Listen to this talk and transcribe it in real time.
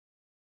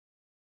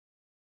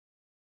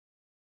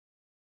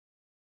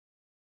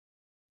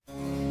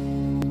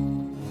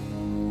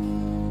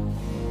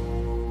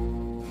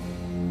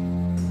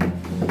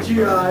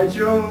G.I.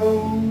 Joe.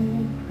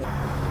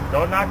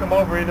 Don't knock them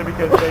over either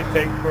because they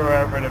take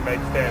forever to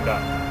make stand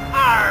up.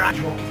 Alright.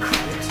 You won't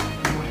quit.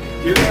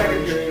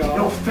 You're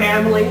no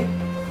family.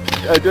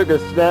 I took a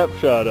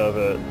snapshot of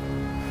it.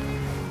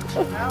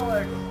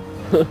 Alex.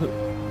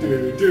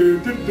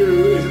 Do.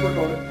 Is it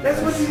recording?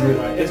 That's what you do.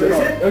 Is it?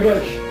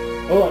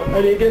 Okay. Hold on. I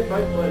need to get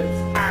my plates.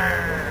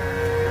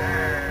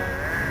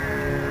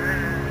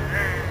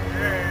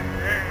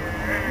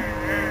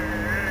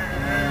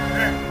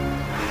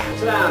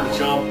 Sit down,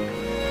 chump.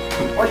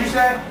 What'd you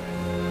say?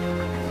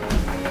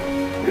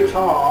 You're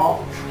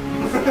tall.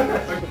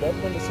 The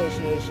Benevolent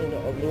Association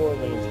of New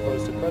Orleans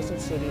goes to Crescent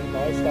City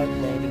livestock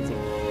landings and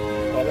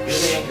Alex!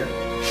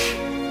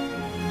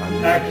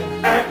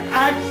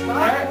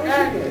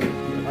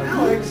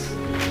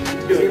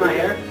 See my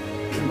hair?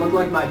 Does it look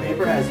like my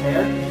paper has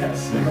hair?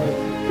 Yes.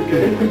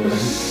 Okay.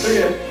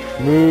 Okay.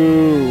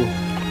 Moo.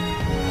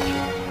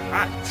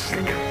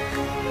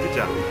 Good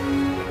job.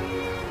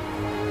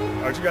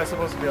 Aren't you guys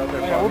supposed to be out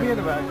there? Yeah, we'll be in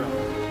the background.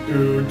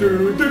 Do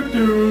do do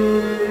do.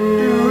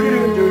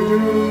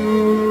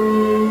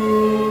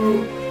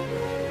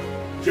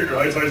 Junior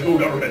Heights High School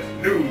government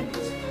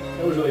news.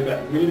 That was really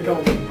bad. We need to come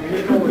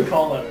with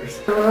call letters.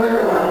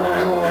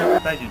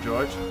 Thank you,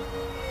 George.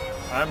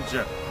 I'm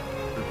Jim,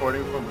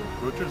 reporting from the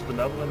Butchers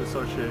Benevolent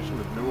Association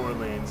of New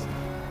Orleans,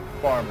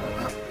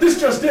 Farmland. This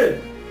just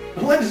in!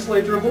 The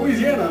legislature of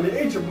Louisiana on the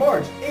 8th of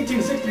March,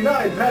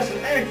 1869 passed an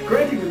act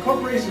granting the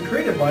corporation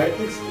created by it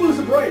the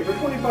exclusive right for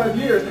 25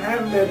 years to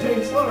have and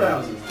maintain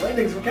slaughterhouses,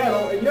 landings for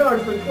cattle, and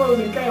yards for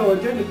enclosing cattle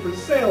intended for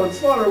sale and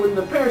slaughter within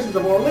the parishes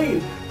of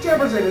Orleans,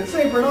 Jefferson, and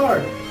St.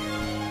 Bernard.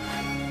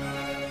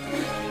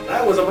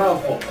 That was a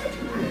mouthful.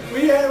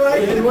 We had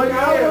like, what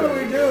do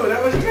we do?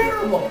 That was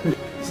terrible.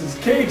 This is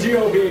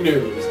KGOB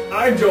News.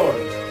 I'm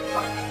George.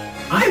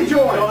 I'm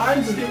George. No,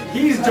 I'm Steve.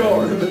 He's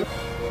George.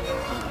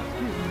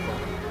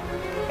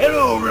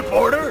 Hello,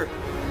 reporter!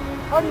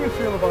 How do you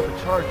feel about the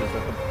charges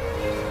at the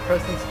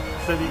Crescent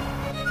City?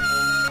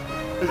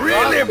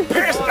 Really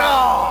pissed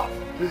off!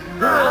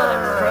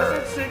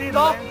 Crescent City,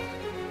 stop!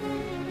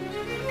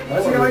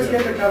 Let's always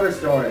get the cover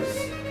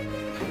stories.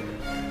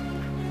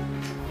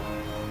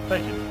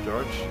 Thank you,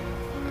 George.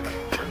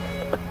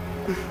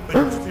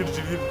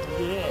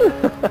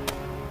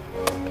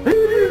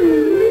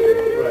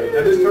 Right,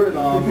 now just turn it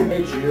off.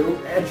 Hey, you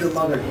and your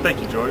mother.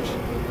 Thank you, George.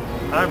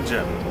 I'm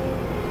Jim.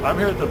 I'm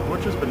here at the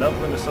Butchers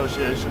Benevolent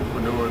Association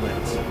for New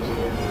Orleans.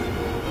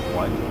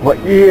 What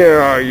year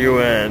are you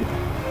in?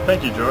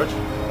 Thank you, George.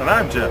 And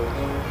I'm Jim.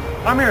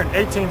 I'm here in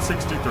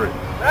 1863.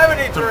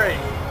 73!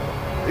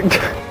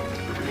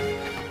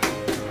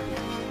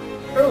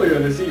 Earlier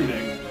this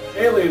evening,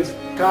 aliens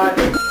caught...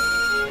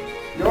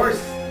 You're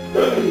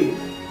Steve.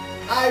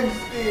 I'm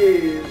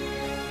Steve.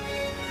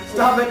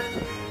 Stop it.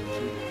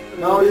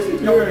 No, this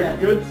is You're a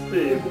good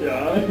Steve,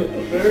 John.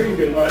 Very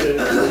good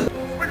Steve.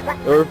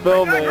 We're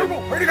filming.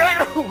 Where'd you go?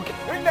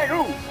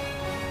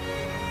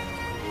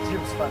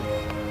 Jim's funny.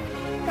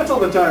 That's all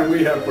the time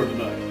we have for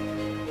tonight.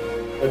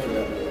 I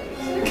forgot my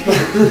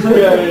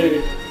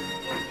lines.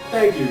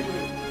 Thank you.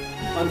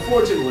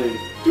 Unfortunately,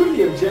 due to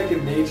the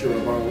objective nature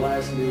of our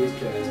last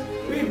newscast,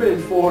 we've been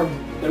informed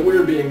that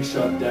we're being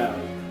shut down.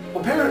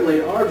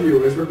 Apparently, our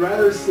viewers would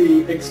rather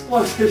see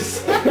explosive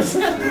sex.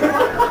 Take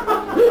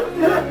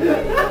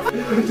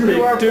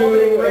two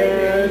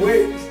and...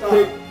 Wait,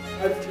 stop.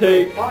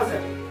 Take... Pause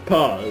it.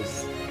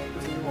 Pause.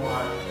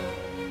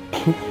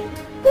 We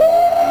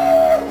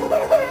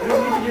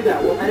don't need to do that.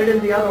 We'll edit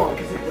in the other one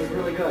because it was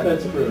really good.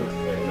 That's true.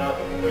 Not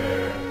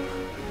fair.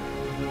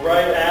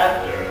 Right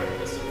after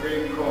the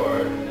Supreme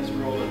Court has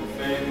ruled in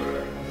favor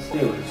of the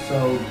Steelers. So,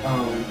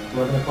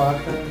 11 o'clock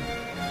then?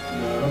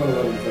 No, not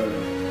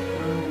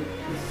 11:30.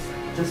 It's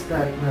just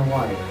that my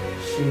wife,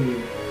 she...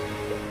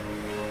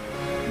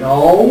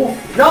 No!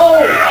 No!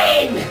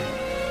 Ryan!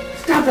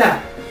 Stop that!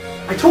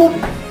 I told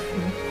you!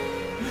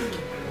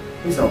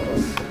 Please help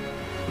us.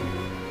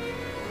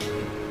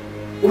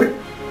 What?